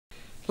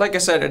Like I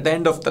said at the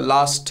end of the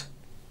last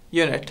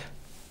unit,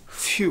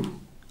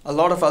 a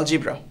lot of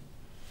algebra.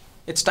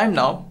 It's time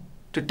now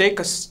to take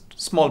a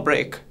small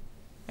break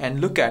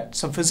and look at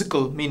some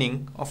physical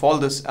meaning of all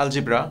this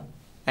algebra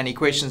and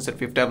equations that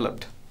we've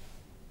developed.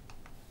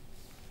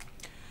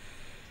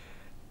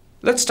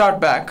 Let's start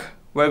back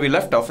where we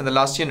left off in the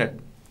last unit,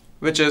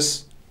 which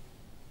is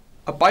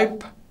a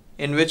pipe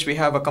in which we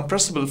have a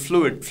compressible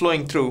fluid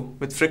flowing through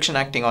with friction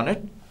acting on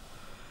it.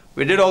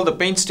 We did all the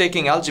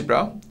painstaking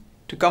algebra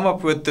to come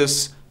up with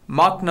this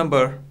Mach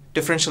number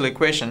differential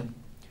equation,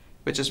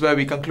 which is where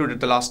we concluded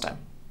the last time.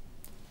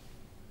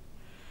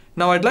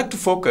 Now I'd like to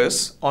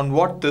focus on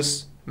what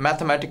this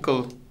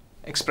mathematical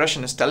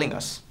expression is telling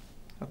us.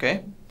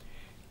 Okay?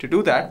 To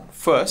do that,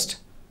 first,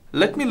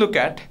 let me look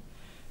at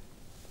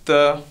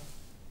the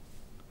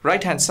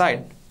right hand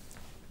side,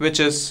 which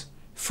is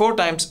 4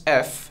 times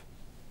f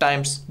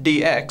times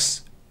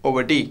dx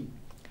over d.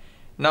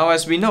 Now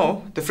as we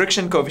know, the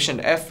friction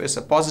coefficient f is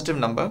a positive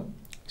number,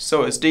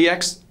 so is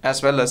dx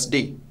as well as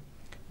d,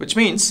 which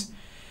means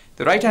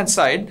the right hand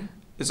side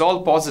is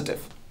all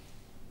positive.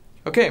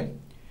 Okay,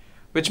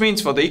 which means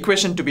for the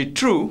equation to be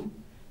true,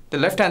 the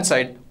left hand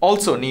side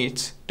also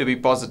needs to be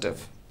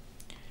positive.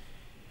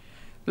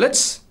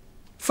 Let's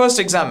first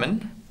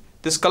examine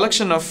this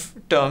collection of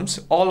terms,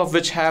 all of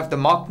which have the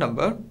Mach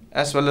number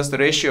as well as the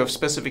ratio of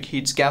specific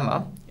heats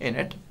gamma in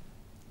it.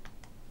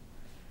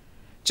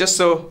 Just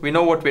so we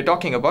know what we're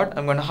talking about,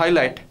 I'm going to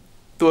highlight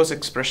those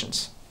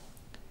expressions.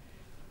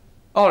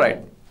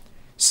 Alright,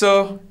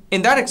 so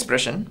in that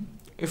expression,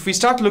 if we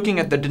start looking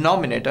at the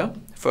denominator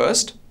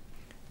first,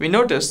 we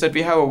notice that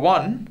we have a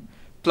 1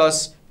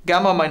 plus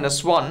gamma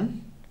minus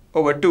 1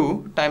 over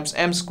 2 times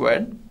m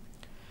squared.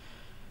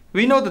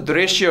 We know that the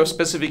ratio of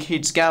specific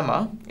heats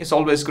gamma is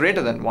always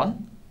greater than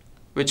 1,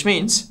 which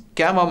means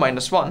gamma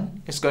minus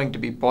 1 is going to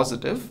be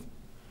positive.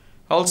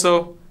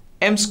 Also,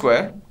 m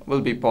square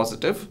will be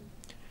positive,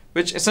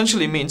 which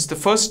essentially means the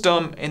first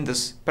term in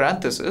this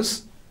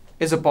parenthesis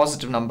is a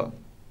positive number.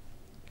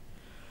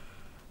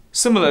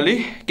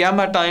 Similarly,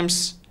 gamma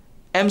times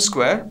m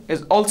square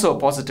is also a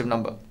positive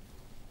number.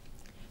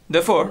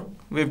 Therefore,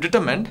 we've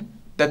determined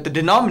that the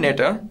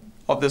denominator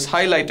of this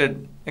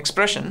highlighted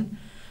expression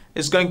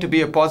is going to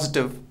be a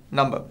positive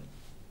number.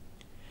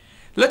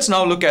 Let's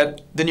now look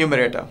at the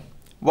numerator,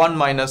 1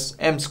 minus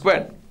m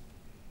squared.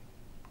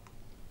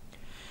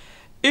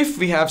 If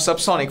we have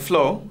subsonic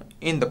flow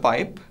in the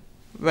pipe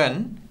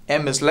when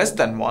m is less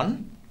than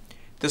 1,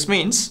 this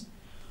means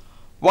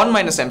 1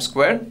 minus m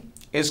squared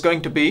is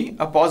going to be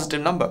a positive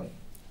number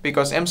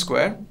because m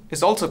squared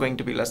is also going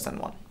to be less than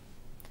 1.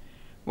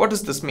 What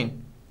does this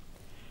mean?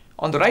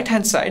 On the right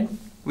hand side,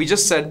 we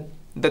just said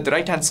that the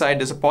right hand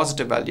side is a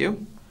positive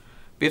value.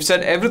 We've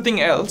said everything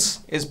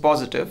else is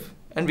positive,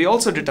 and we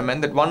also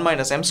determined that 1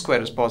 minus m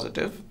squared is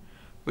positive,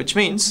 which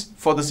means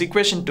for this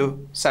equation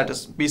to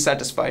be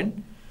satisfied,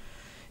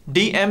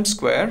 dm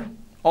square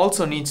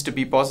also needs to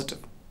be positive.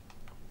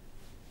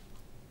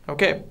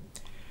 Okay,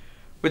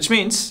 which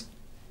means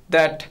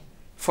that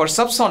for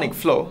subsonic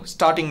flow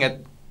starting at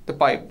the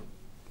pipe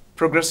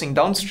progressing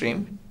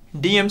downstream,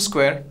 dm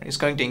square is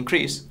going to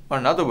increase, or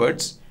in other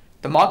words,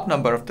 the Mach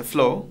number of the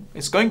flow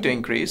is going to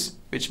increase,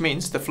 which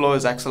means the flow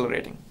is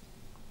accelerating.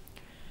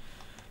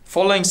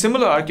 Following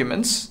similar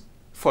arguments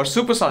for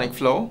supersonic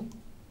flow,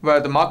 where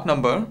the Mach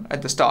number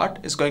at the start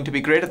is going to be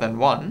greater than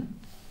 1,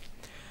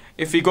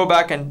 if we go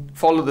back and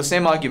follow the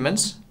same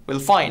arguments, we'll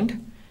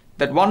find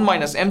that 1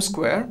 minus m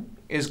square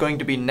is going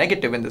to be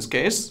negative in this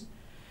case,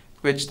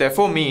 which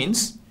therefore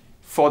means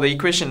for the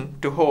equation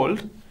to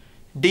hold,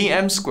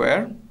 dm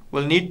square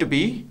will need to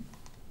be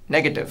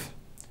negative.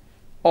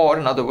 Or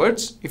in other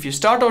words, if you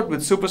start out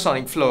with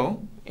supersonic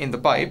flow in the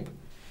pipe,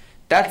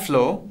 that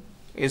flow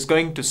is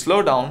going to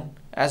slow down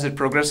as it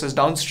progresses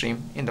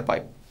downstream in the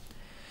pipe.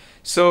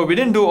 So we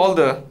didn't do all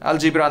the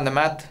algebra and the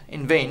math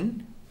in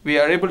vain. We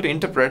are able to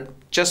interpret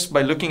just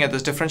by looking at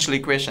this differential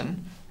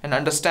equation and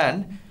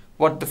understand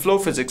what the flow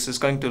physics is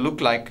going to look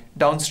like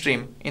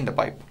downstream in the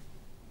pipe.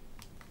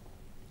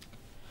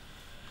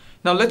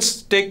 Now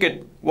let's take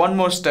it one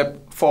more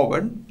step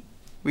forward.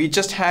 We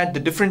just had the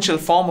differential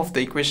form of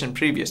the equation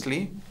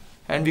previously,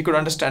 and we could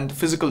understand the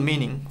physical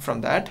meaning from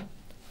that.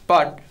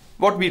 But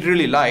what we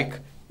really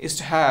like is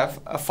to have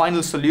a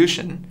final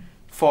solution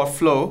for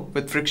flow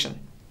with friction.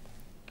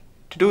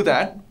 To do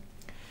that,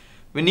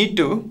 we need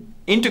to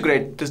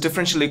integrate this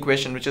differential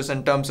equation, which is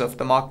in terms of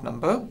the Mach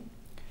number,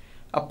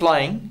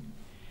 applying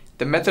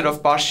the method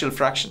of partial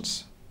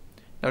fractions.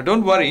 Now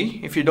don't worry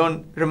if you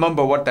don't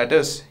remember what that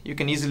is. You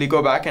can easily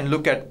go back and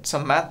look at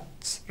some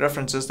maths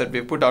references that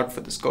we've put out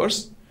for this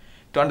course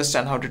to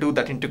understand how to do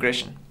that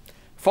integration.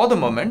 For the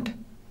moment,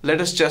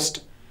 let us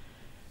just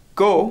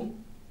go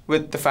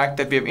with the fact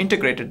that we have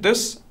integrated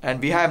this, and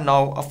we have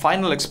now a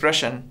final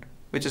expression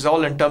which is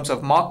all in terms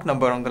of Mach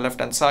number on the left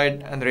hand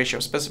side and the ratio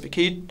of specific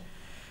heat.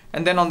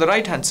 And then on the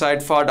right hand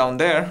side, far down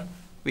there,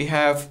 we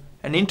have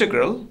an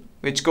integral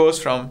which goes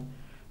from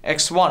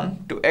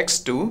x1 to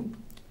x2,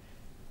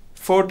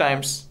 4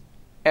 times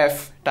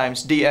f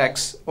times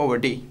dx over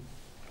d.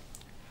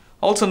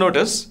 Also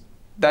notice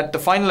that the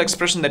final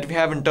expression that we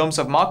have in terms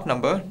of Mach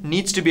number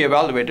needs to be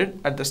evaluated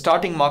at the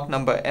starting Mach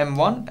number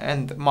m1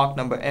 and Mach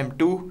number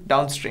m2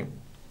 downstream.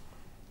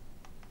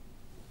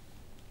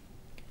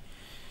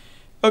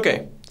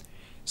 Okay,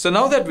 so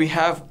now that we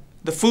have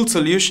the full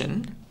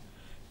solution,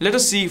 let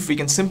us see if we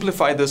can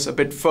simplify this a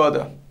bit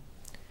further.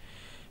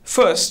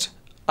 First,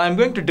 I'm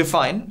going to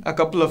define a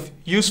couple of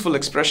useful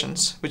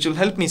expressions which will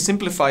help me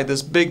simplify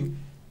this big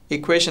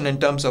equation in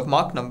terms of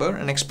Mach number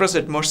and express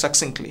it more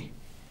succinctly.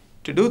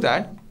 To do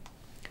that,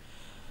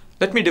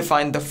 let me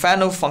define the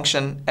Fano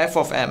function f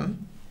of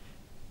m,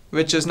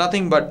 which is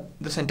nothing but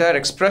this entire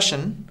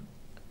expression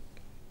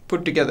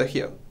put together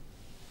here.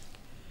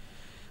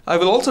 I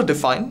will also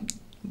define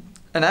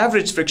an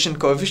average friction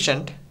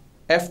coefficient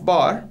f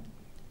bar,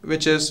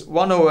 which is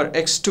 1 over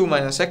x2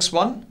 minus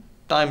x1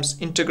 times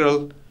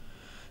integral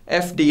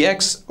f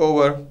dx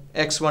over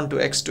x1 to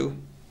x2.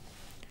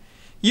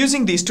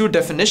 Using these two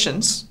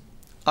definitions,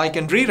 I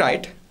can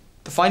rewrite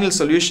the final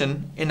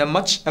solution in a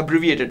much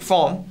abbreviated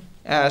form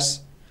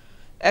as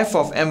f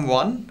of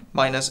m1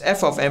 minus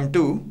f of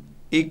m2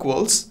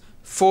 equals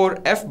 4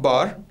 f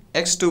bar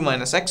x2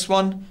 minus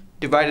x1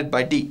 divided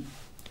by d.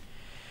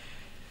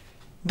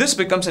 This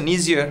becomes an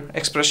easier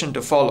expression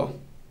to follow.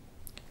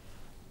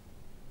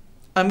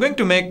 I'm going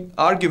to make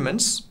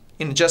arguments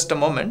in just a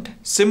moment,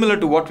 similar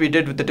to what we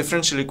did with the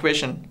differential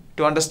equation,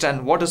 to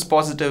understand what is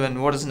positive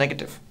and what is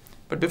negative.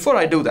 But before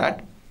I do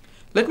that,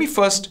 let me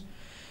first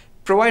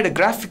provide a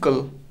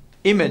graphical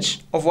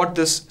image of what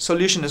this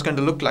solution is going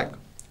to look like.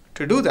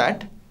 To do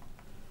that,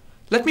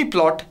 let me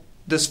plot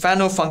this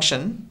Fano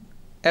function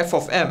f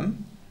of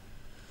m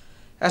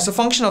as a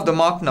function of the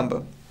Mach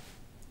number.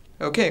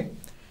 Okay,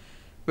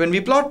 when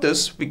we plot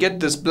this, we get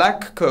this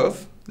black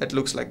curve that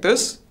looks like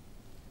this,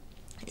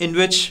 in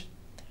which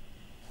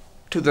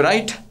to the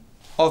right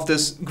of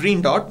this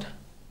green dot,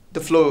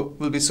 the flow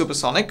will be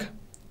supersonic.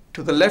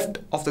 To the left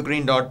of the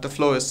green dot, the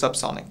flow is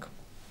subsonic.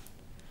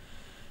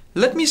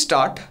 Let me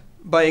start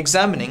by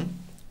examining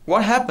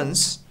what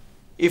happens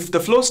if the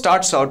flow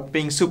starts out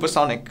being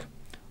supersonic.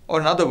 Or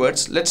in other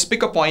words, let's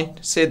pick a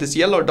point, say this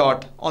yellow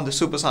dot on the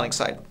supersonic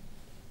side.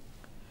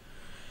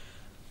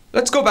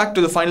 Let's go back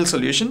to the final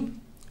solution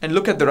and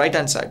look at the right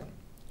hand side.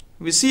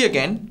 We see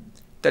again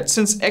that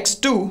since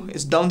x2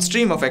 is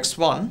downstream of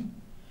x1,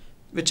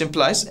 which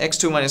implies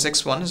x2 minus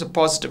x1 is a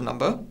positive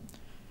number,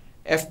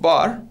 f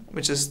bar,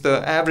 which is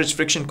the average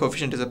friction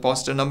coefficient, is a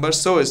positive number,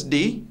 so is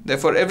d.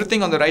 Therefore,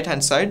 everything on the right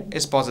hand side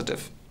is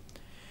positive.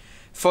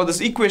 For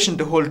this equation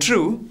to hold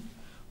true,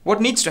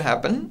 what needs to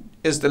happen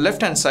is the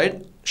left hand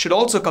side should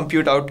also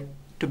compute out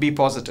to be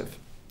positive.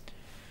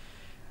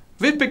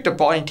 We picked a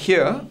point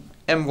here,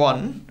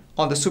 m1,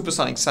 on the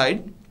supersonic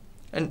side,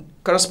 and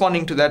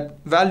corresponding to that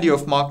value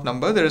of Mach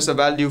number, there is a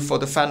value for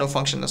the Fano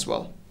function as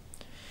well.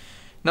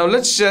 Now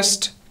let's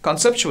just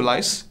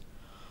conceptualize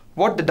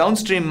what the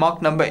downstream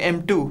Mach number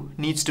m2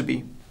 needs to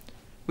be.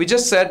 We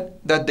just said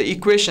that the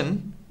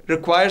equation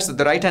requires that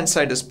the right hand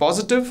side is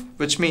positive,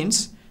 which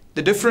means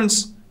the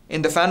difference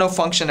in the Fano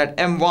function at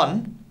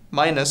m1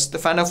 minus the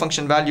Fano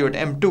function value at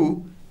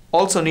m2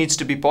 also needs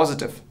to be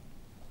positive.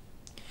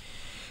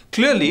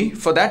 Clearly,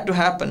 for that to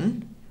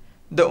happen,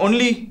 the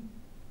only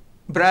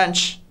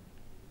branch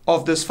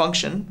of this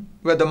function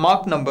where the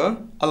Mach number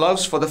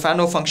allows for the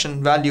Fano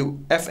function value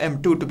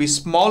fm2 to be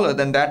smaller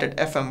than that at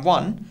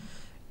fm1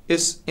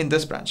 is in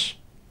this branch.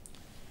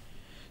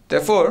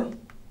 Therefore,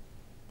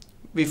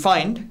 we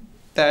find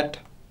that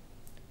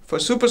for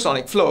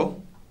supersonic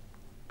flow,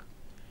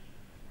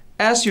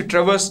 as you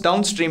traverse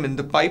downstream in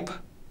the pipe,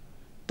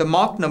 the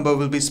Mach number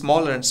will be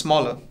smaller and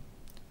smaller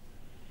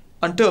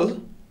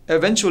until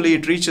eventually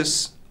it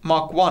reaches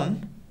Mach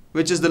 1,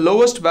 which is the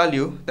lowest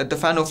value that the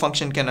Fano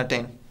function can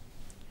attain.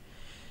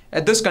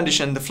 At this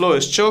condition, the flow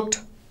is choked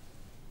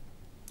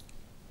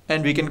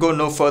and we can go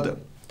no further.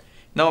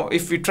 Now,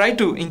 if we try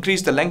to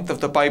increase the length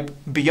of the pipe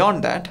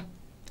beyond that,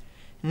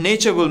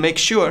 nature will make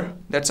sure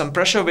that some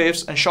pressure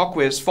waves and shock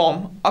waves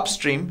form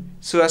upstream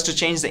so as to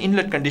change the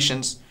inlet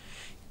conditions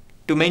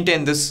to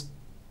maintain this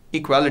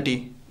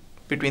equality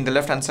between the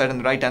left hand side and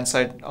the right hand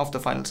side of the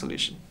final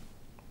solution.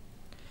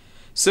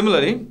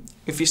 Similarly,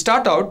 if we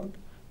start out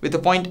with the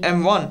point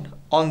m1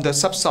 on the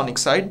subsonic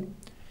side,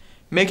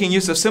 making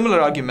use of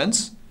similar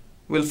arguments,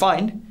 we'll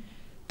find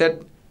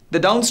that the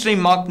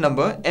downstream Mach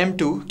number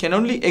m2 can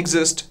only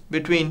exist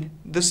between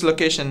this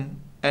location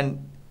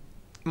and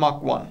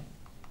Mach 1,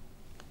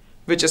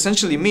 which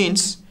essentially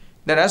means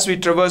that as we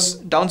traverse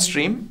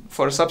downstream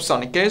for a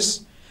subsonic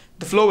case,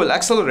 the flow will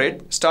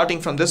accelerate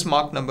starting from this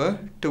Mach number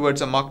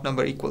towards a Mach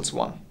number equals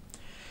 1.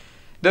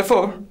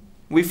 Therefore,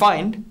 we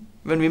find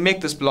when we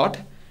make this plot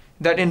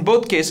that in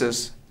both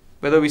cases,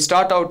 whether we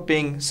start out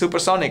being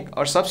supersonic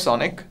or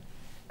subsonic,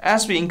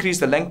 as we increase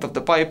the length of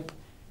the pipe,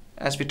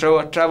 as we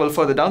travel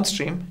further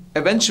downstream,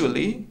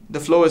 eventually the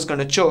flow is going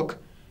to choke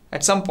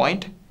at some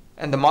point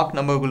and the Mach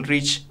number will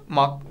reach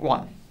Mach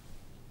 1.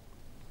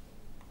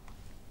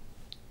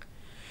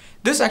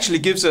 This actually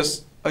gives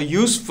us a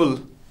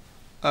useful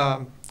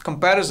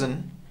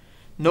comparison,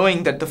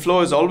 knowing that the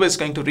flow is always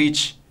going to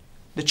reach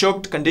the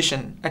choked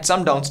condition at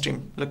some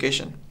downstream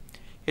location.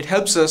 It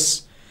helps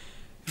us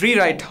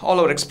rewrite all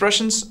our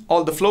expressions,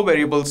 all the flow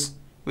variables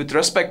with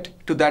respect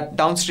to that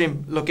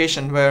downstream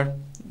location where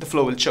the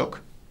flow will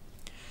choke.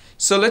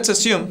 So let's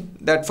assume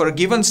that for a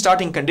given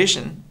starting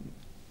condition,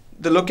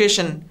 the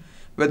location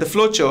where the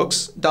flow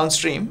chokes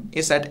downstream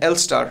is at L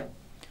star.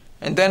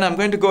 And then I'm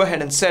going to go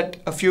ahead and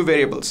set a few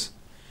variables.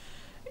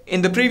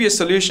 In the previous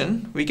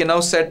solution, we can now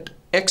set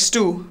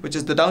x2, which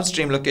is the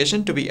downstream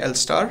location, to be L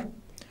star,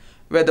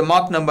 where the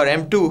Mach number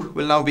m2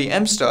 will now be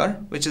m star,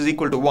 which is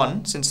equal to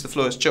 1 since the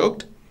flow is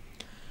choked.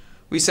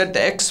 We set the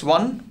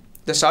x1,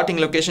 the starting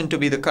location, to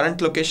be the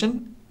current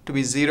location, to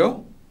be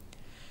 0,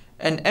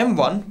 and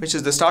m1, which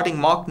is the starting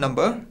Mach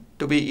number,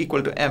 to be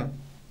equal to m.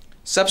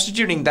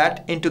 Substituting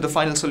that into the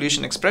final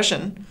solution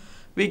expression,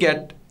 we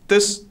get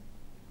this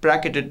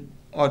bracketed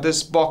or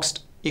this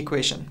boxed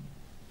equation.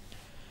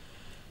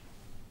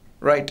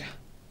 Right.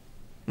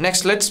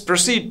 Next, let's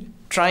proceed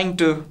trying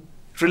to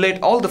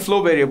relate all the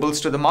flow variables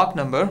to the Mach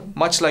number,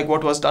 much like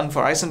what was done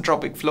for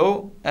isentropic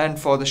flow and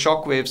for the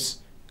shock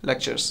waves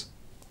lectures.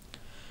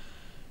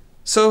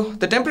 So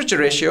the temperature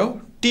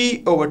ratio,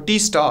 T over T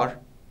star,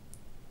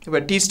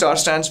 where T star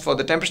stands for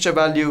the temperature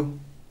value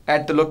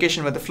at the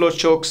location where the flow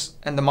chokes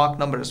and the Mach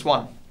number is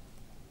 1.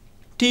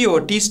 T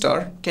over T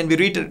star can be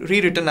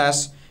rewritten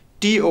as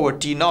T over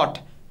T naught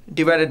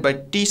divided by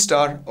T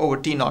star over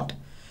T naught.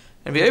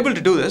 And we are able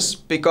to do this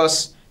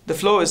because the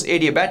flow is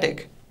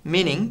adiabatic,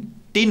 meaning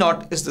T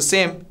naught is the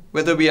same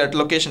whether we are at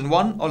location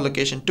 1 or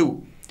location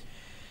 2.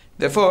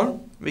 Therefore,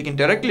 we can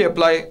directly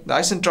apply the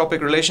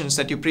isentropic relations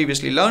that you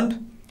previously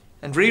learned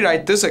and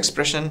rewrite this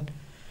expression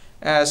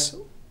as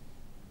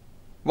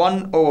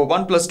 1 over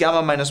 1 plus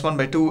gamma minus 1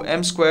 by 2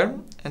 m square,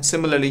 and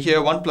similarly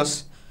here 1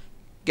 plus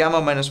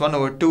gamma minus 1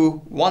 over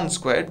 2 1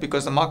 squared,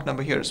 because the Mach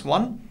number here is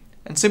 1,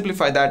 and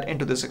simplify that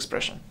into this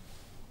expression.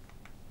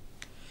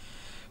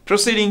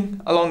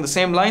 Proceeding along the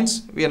same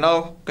lines, we are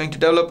now going to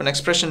develop an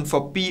expression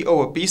for P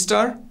over P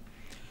star,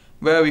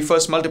 where we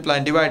first multiply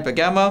and divide by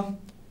gamma,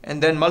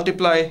 and then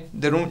multiply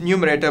the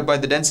numerator by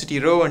the density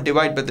rho and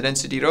divide by the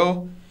density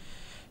rho,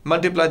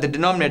 multiply the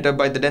denominator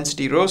by the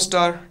density rho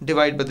star,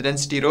 divide by the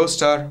density rho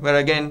star, where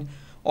again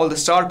all the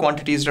star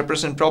quantities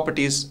represent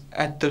properties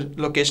at the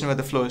location where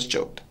the flow is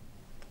choked.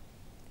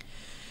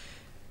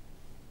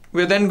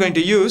 We're then going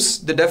to use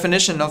the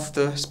definition of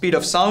the speed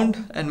of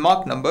sound and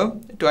Mach number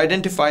to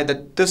identify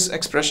that this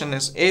expression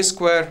is a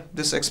square,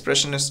 this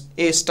expression is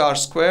a star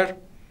square,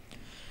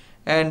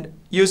 and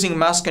using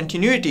mass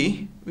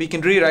continuity we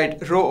can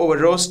rewrite rho over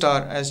rho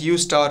star as u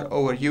star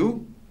over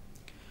u.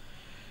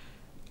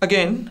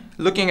 Again,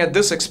 looking at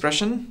this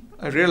expression,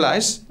 I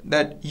realize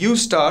that u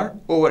star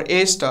over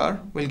a star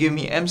will give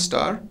me m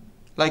star,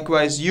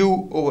 likewise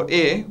u over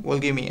a will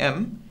give me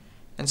m.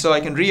 And so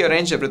I can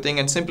rearrange everything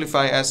and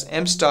simplify as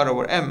m star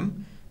over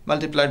m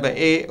multiplied by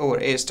a over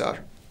a star.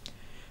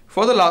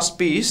 For the last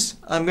piece,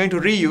 I'm going to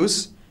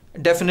reuse a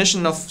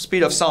definition of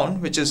speed of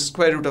sound, which is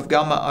square root of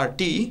gamma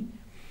RT,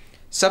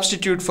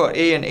 substitute for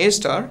a and a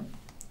star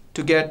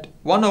to get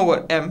 1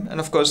 over m, and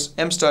of course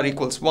m star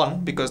equals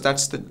 1 because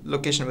that's the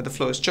location where the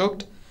flow is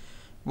choked,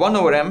 1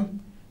 over m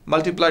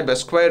multiplied by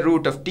square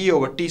root of t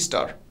over t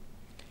star.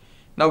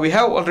 Now we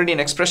have already an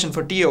expression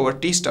for t over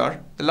t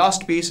star. The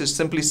last piece is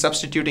simply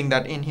substituting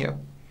that in here,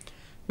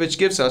 which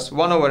gives us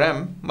 1 over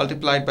m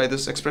multiplied by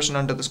this expression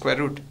under the square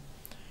root.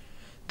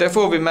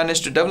 Therefore, we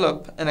managed to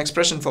develop an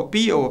expression for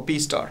p over p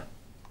star.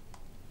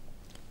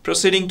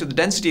 Proceeding to the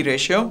density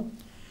ratio,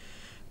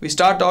 we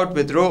start out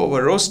with rho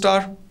over rho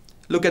star,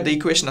 look at the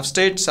equation of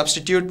state,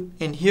 substitute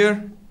in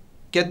here,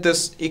 get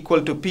this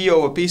equal to p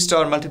over p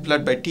star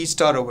multiplied by t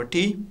star over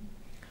t.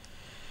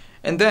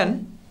 And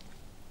then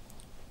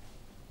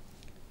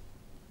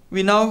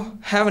we now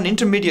have an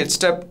intermediate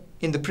step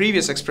in the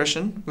previous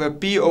expression where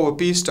p over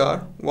p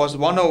star was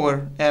 1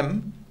 over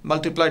m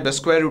multiplied by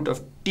square root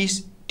of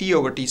t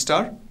over t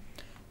star.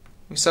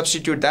 We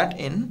substitute that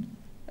in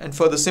and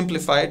further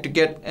simplify to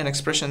get an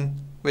expression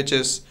which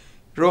is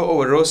rho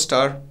over rho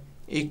star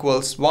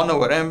equals 1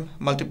 over m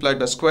multiplied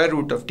by square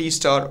root of t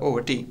star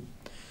over t.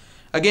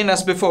 Again,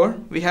 as before,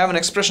 we have an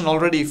expression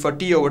already for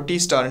t over t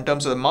star in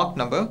terms of the Mach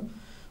number.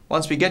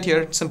 Once we get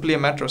here, it's simply a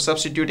matter of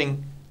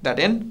substituting that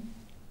in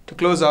to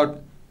close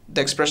out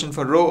the expression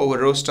for rho over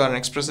rho star and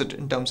express it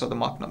in terms of the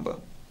Mach number.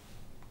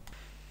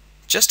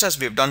 Just as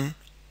we have done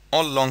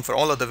all along for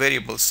all other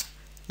variables,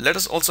 let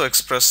us also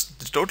express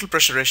the total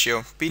pressure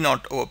ratio P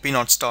naught over P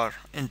naught star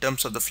in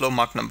terms of the flow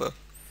Mach number.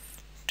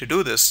 To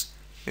do this,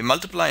 we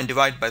multiply and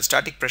divide by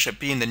static pressure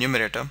P in the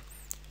numerator,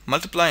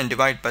 multiply and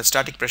divide by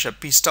static pressure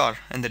P star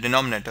in the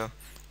denominator,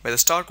 where the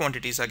star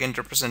quantities again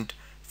represent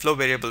flow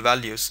variable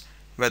values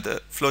where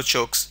the flow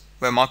chokes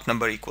where Mach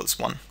number equals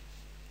 1.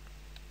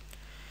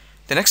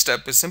 The next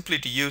step is simply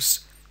to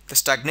use the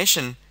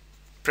stagnation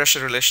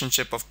pressure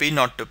relationship of P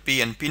naught to P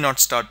and P naught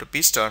star to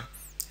P star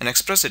and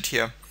express it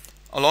here,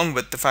 along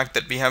with the fact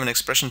that we have an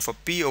expression for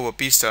P over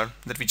P star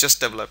that we just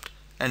developed,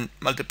 and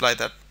multiply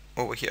that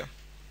over here.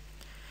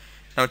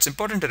 Now it's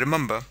important to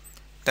remember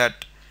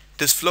that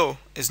this flow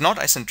is not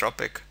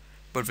isentropic,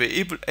 but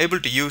we're able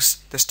to use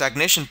the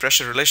stagnation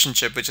pressure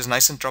relationship, which is an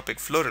isentropic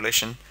flow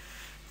relation,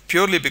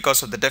 purely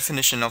because of the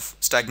definition of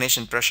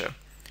stagnation pressure,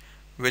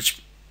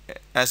 which,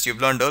 as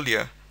you've learned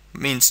earlier,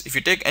 means if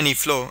you take any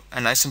flow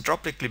and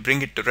isentropically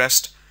bring it to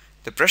rest,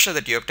 the pressure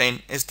that you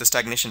obtain is the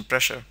stagnation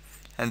pressure,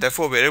 and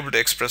therefore we're able to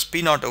express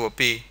P naught over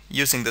P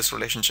using this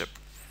relationship.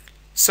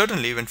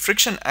 Certainly, when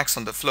friction acts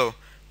on the flow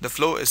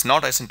is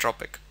not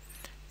isentropic.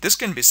 This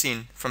can be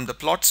seen from the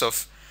plots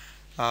of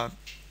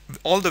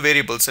all the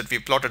variables that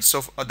we've plotted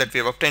that we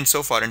have obtained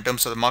so far in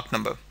terms of the Mach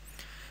number.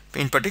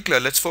 In particular,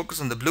 let's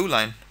focus on the blue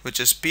line, which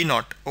is P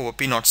naught over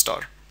P naught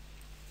star.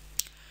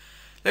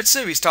 Let's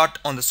say we start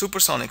on the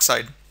supersonic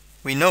side.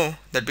 We know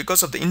that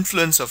because of the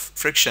influence of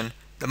friction,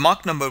 the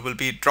Mach number will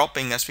be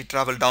dropping as we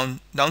travel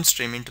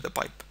downstream into the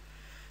pipe.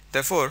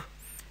 Therefore,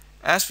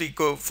 as we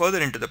go further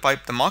into the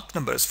pipe, the Mach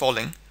number is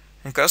falling,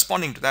 and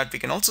corresponding to that, we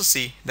can also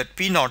see that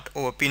P naught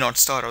over P naught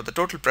star, or the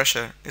total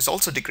pressure, is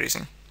also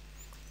decreasing.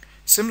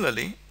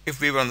 Similarly, if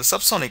we were on the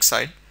subsonic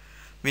side,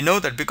 we know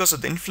that because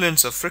of the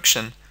influence of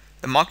friction,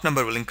 the Mach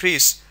number will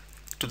increase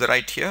to the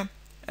right here,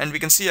 and we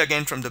can see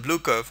again from the blue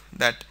curve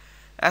that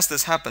as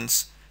this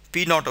happens,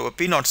 P naught over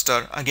P naught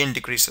star again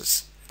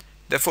decreases.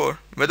 Therefore,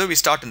 whether we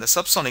start in the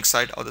subsonic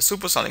side or the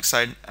supersonic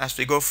side, as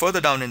we go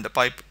further down in the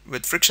pipe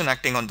with friction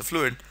acting on the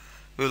fluid,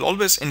 we will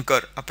always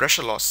incur a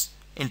pressure loss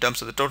in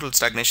terms of the total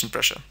stagnation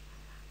pressure.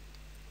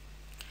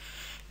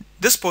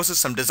 This poses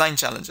some design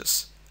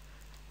challenges.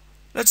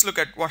 Let's look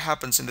at what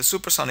happens in the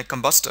supersonic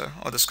combustor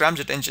or the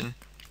scramjet engine,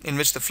 in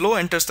which the flow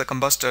enters the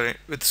combustor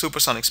with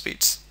supersonic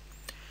speeds.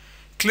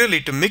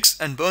 Clearly, to mix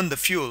and burn the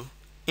fuel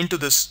into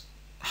this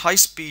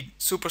high-speed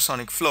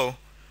supersonic flow,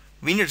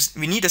 we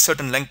need a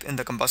certain length in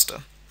the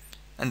combustor,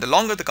 and the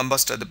longer the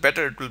combustor, the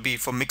better it will be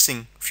for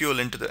mixing fuel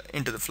into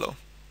the flow.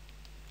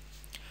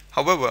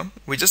 However,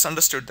 we just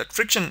understood that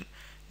friction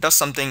does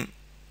something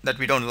that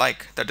we don't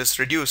like, that is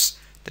reduce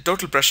the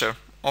total pressure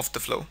of the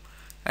flow,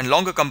 and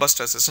longer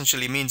combustors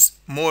essentially means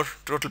more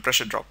total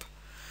pressure drop.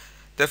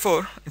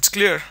 Therefore, it's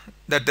clear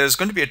that there is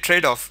going to be a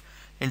trade-off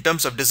in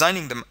terms of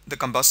designing the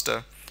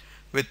combustor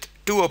with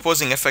two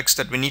opposing effects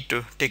that we need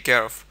to take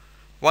care of.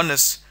 One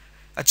is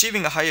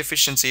achieving a high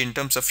efficiency in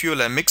terms of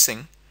fuel air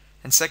mixing,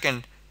 and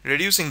second,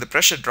 reducing the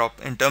pressure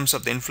drop in terms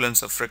of the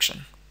influence of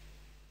friction.